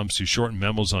when it comes to short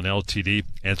memos on LTD.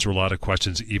 Answer a lot of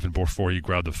questions even before you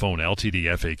grab the phone,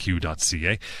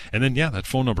 LTDFAQ.ca. And then, that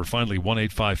phone number, finally,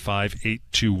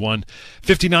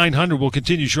 1-855-821-5900. We'll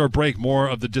continue short break. More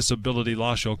of the Disability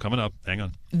Law Show coming up. Hang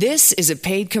on. This is a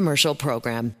paid commercial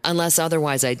program. Unless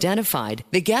otherwise identified,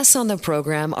 the guests on the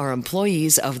program are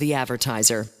employees of the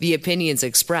advertiser. The opinions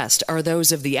expressed are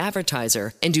those of the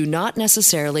advertiser and do not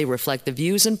necessarily reflect the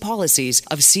views and policies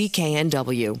of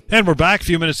CKNW. And we're back a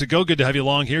few minutes ago. Good to have you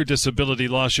along here. Disability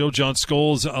Law Show. John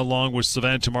Scholes, along with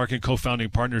Savannah Tamarkin,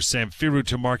 co-founding partners Sam Firu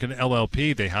Tamarkin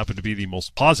LLP. They happen to be the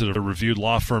most positive reviewed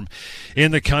law firm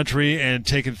in the country and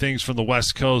taking things from the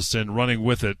West Coast and running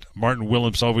with it. Martin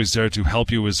Willems always there to help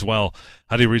you as well.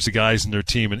 How do you reach the guys and their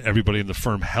team and everybody in the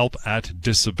firm?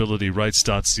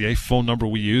 help@disabilityrights.ca. Phone number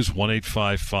we use,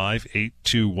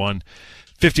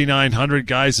 1-855-821-5900.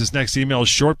 Guys, this next email is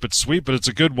short but sweet, but it's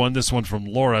a good one. This one from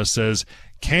Laura says,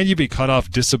 can you be cut off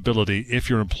disability if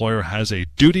your employer has a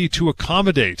duty to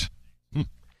accommodate?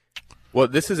 Well,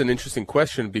 this is an interesting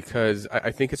question because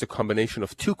I think it's a combination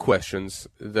of two questions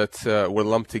that were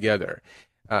lumped together.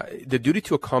 The duty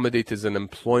to accommodate is an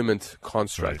employment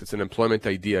construct. Right. It's an employment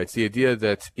idea. It's the idea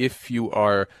that if you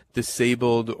are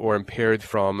disabled or impaired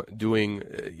from doing,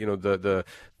 the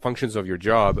functions of your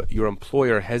job, your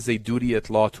employer has a duty at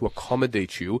law to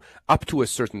accommodate you up to a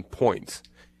certain point.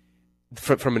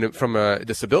 From a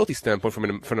disability standpoint,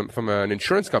 from an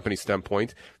insurance company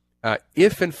standpoint,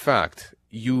 if in fact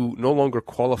you no longer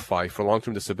qualify for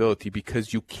long-term disability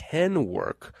because you can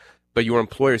work, but your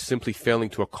employer is simply failing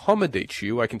to accommodate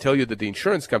you, I can tell you that the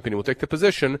insurance company will take the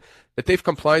position that they've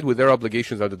complied with their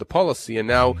obligations under the policy, and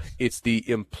now it's the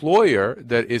employer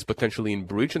that is potentially in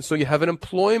breach, and so you have an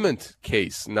employment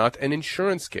case, not an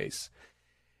insurance case.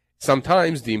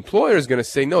 Sometimes the employer is going to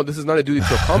say, no, this is not a duty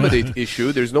to accommodate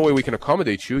issue. There's no way we can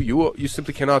accommodate you. You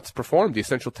simply cannot perform the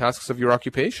essential tasks of your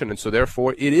occupation, and so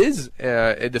therefore it is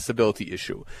a disability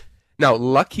issue. Now,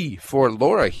 lucky for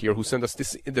Laura here, who sent us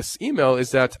this email, is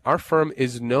that our firm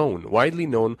is widely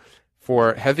known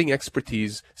for having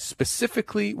expertise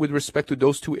specifically with respect to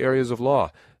those two areas of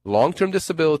law, long-term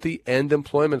disability and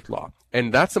employment law.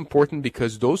 And that's important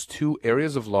because those two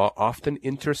areas of law often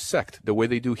intersect the way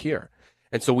they do here.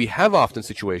 And so we have often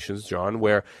situations, John,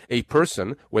 where a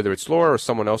person, whether it's Laura or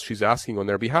someone else she's asking on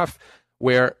their behalf,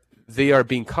 where they are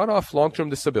being cut off long-term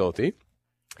disability,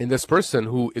 and this person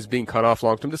who is being cut off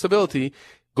long-term disability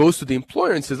goes to the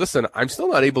employer and says, listen, I'm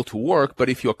still not able to work, but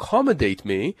if you accommodate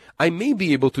me, I may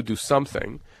be able to do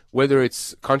something, whether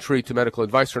it's contrary to medical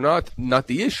advice or not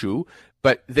the issue,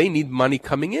 but they need money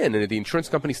coming in, and the insurance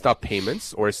company stopped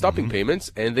payments or is stopping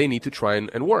payments, and they need to try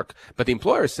and work. But the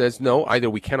employer says, no, either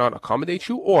we cannot accommodate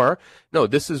you, or no,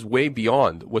 this is way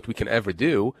beyond what we can ever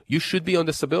do. You should be on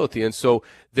disability. And so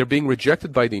they're being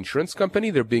rejected by the insurance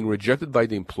company. They're being rejected by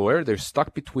the employer. They're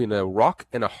stuck between a rock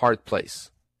and a hard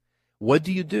place. What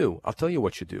do you do? I'll tell you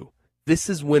what you do. This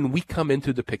is when we come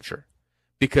into the picture.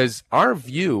 Because our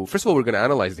view, first of all, we're going to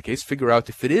analyze the case, figure out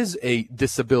if it is a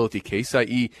disability case,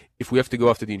 i.e., if we have to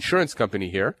go after the insurance company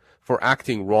here for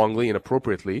acting wrongly and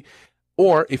inappropriately,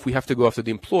 or if we have to go after the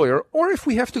employer, or if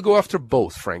we have to go after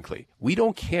both, frankly. We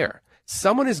don't care.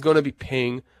 Someone is going to be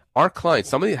paying our client.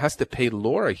 Somebody has to pay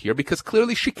Laura here because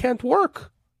clearly she can't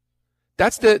work.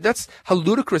 That's how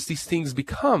ludicrous these things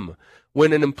become.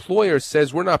 When an employer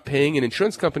says we're not paying, an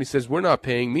insurance company says we're not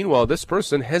paying, meanwhile, this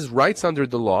person has rights under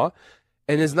the law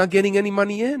and is not getting any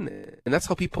money in. And that's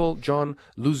how people, John,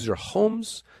 lose their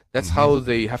homes. That's how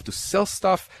they have to sell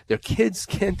stuff. Their kids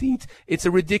can't eat. It's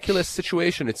a ridiculous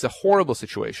situation. It's a horrible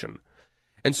situation.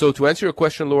 And so to answer your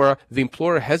question, Laura, the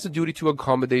employer has a duty to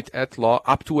accommodate at law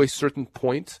up to a certain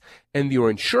point, and your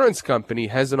insurance company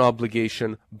has an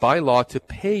obligation by law to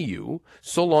pay you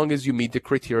so long as you meet the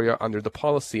criteria under the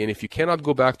policy. And if you cannot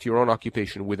go back to your own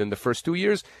occupation within the first 2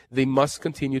 years, they must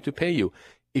continue to pay you.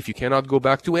 If you cannot go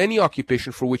back to any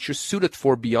occupation for which you're suited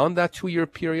for beyond that 2-year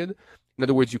period, in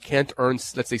other words, you can't earn,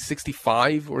 let's say,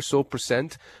 65 or so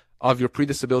 % of your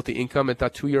pre-disability income at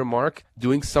that 2-year mark,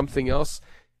 doing something else,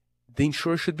 the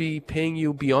insurer should be paying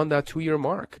you beyond that 2-year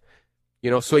mark.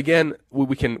 So again,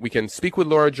 we can speak with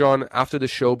Laura John after the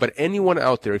show, but anyone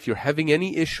out there, if you're having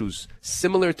any issues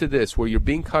similar to this, where you're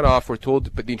being cut off or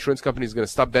told that the insurance company is going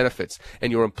to stop benefits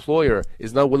and your employer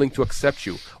is not willing to accept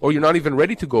you, or you're not even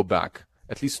ready to go back,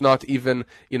 at least not even,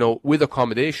 with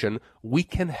accommodation, we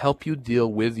can help you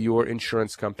deal with your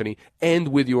insurance company and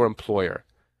with your employer.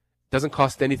 It doesn't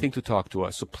cost anything to talk to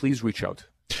us, so please reach out.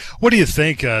 What do you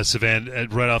think,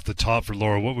 Sivan, right off the top for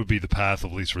Laura, what would be the path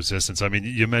of least resistance? I mean,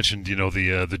 you mentioned,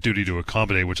 the duty to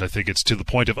accommodate, which I think it's to the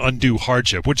point of undue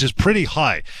hardship, which is pretty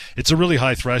high. It's a really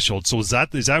high threshold. So is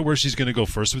that where she's going to go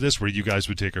first with this, where you guys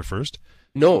would take her first?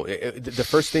 No, the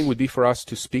first thing would be for us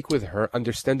to speak with her,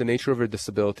 understand the nature of her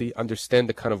disability, understand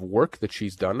the kind of work that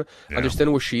she's done,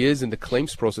 understand where she is in the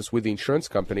claims process with the insurance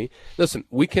company. Listen,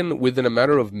 we can, within a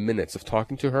matter of minutes of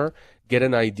talking to her, get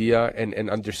an idea and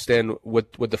understand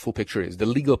what the full picture is, the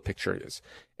legal picture is,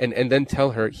 and then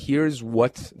tell her, here's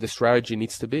what the strategy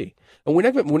needs to be. And we're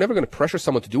never going to pressure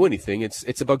someone to do anything.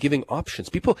 It's about giving options.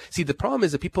 People, see, the problem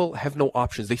is that people have no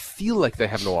options. They feel like they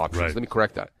have no options. Right. Let me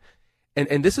correct that.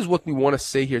 And this is what we want to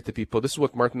say here to people. This is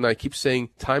what Martin and I keep saying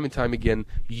time and time again.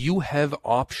 You have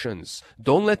options.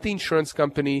 Don't let the insurance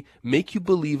company make you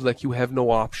believe like you have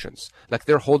no options, like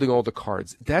they're holding all the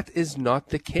cards. That is not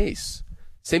the case.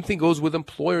 Same thing goes with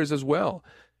employers as well.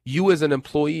 You as an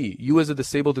employee, you as a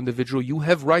disabled individual, you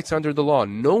have rights under the law.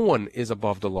 No one is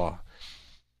above the law.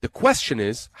 The question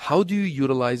is, how do you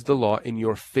utilize the law in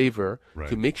your favor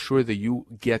to make sure that you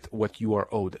get what you are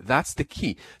owed? That's the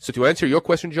key. So to answer your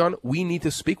question, John, we need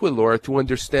to speak with Laura to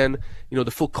understand,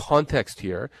 the full context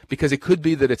here, because it could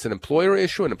be that it's an employer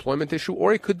issue, an employment issue,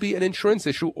 or it could be an insurance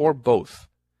issue, or both.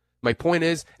 My point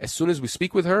is, as soon as we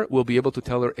speak with her, we'll be able to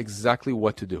tell her exactly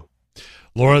what to do.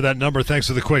 Laura, that number, thanks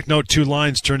for the quick note. 2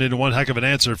 lines turned into one heck of an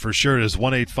answer for sure. It is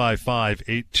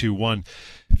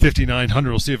 1-855-821-5900.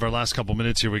 We'll see if our last couple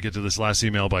minutes here we get to this last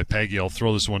email by Peggy. I'll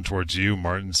throw this one towards you.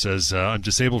 Martin says, I'm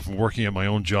disabled from working at my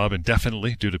own job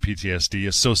indefinitely due to PTSD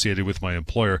associated with my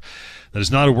employer. That is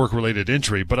not a work-related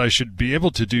injury, but I should be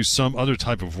able to do some other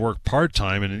type of work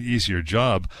part-time in an easier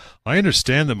job. I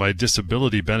understand that my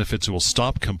disability benefits will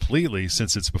stop completely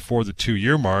since it's before the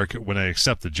 2-year mark when I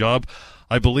accept the job.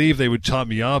 I believe they would top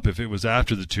me up if it was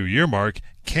after the 2-year mark.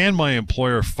 Can my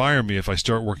employer fire me if I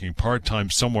start working part-time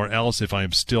somewhere else if I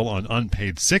am still on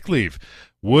unpaid sick leave?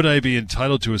 Would I be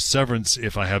entitled to a severance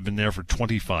if I have been there for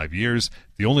 25 years?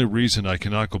 The only reason I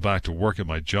cannot go back to work at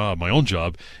my own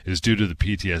job, is due to the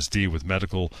PTSD with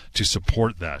medical to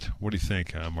support that. What do you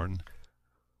think, Martin?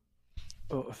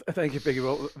 Well, thank you, Peggy.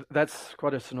 Well, that's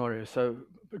quite a scenario. So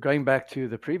going back to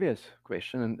the previous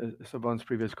question and Saban's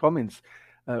previous comments,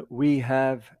 we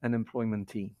have an employment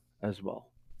team as well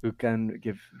who can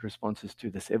give responses to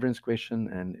the severance question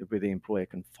and whether the employer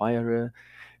can fire her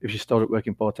if she started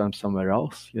working part-time somewhere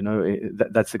else.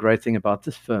 That's the great thing about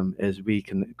this firm is we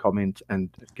can comment and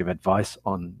give advice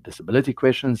on disability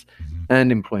questions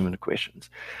and employment questions.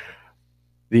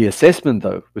 The assessment,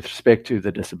 though, with respect to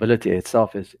the disability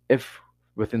itself is if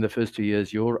within the first 2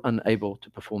 years you're unable to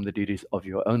perform the duties of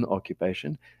your own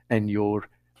occupation and you're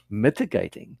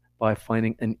mitigating by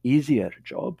finding an easier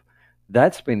job,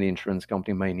 that's when the insurance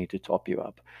company may need to top you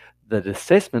up. The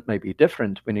assessment may be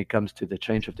different when it comes to the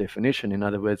change of definition. In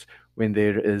other words, when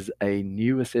there is a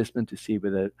new assessment to see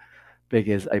whether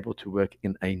Peggy is able to work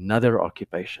in another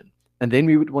occupation. And then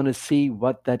we would want to see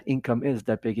what that income is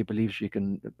that Peggy believes she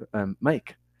can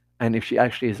make. And if she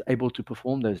actually is able to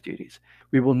perform those duties.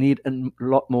 We will need a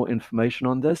lot more information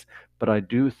on this, but I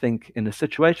do think in a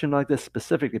situation like this,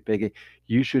 specifically, Peggy,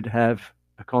 you should have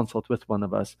a consult with one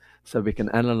of us so we can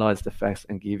analyze the facts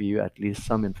and give you at least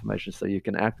some information so you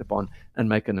can act upon and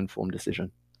make an informed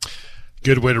decision.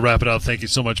 Good way to wrap it up. Thank you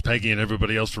so much, Peggy, and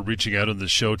everybody else for reaching out on the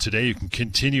show today. You can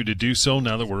continue to do so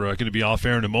now that we're going to be off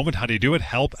air in a moment. How do you do it?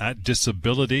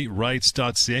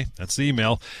 help@disabilityrights.ca. That's the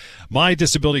email.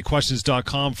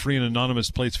 mydisabilityquestions.com. Free and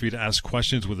anonymous place for you to ask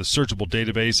questions with a searchable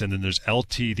database. And then there's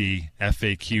ltdfaq.ca.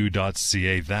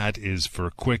 That is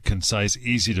for quick, concise,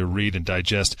 easy to read and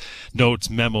digest notes,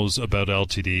 memos about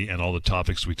LTD and all the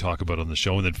topics we talk about on the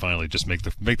show. And then finally, just make the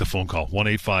phone call,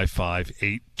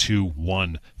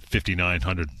 1-855-821-5900.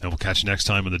 And we'll catch you next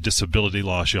time on the Disability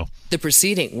Law Show. The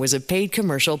proceeding was a paid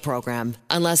commercial program.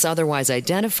 Unless otherwise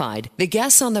identified, the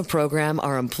guests on the program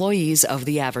are employees of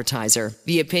the advertiser.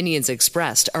 The opinions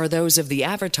expressed are those of the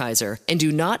advertiser and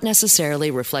do not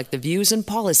necessarily reflect the views and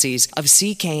policies of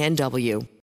CKNW.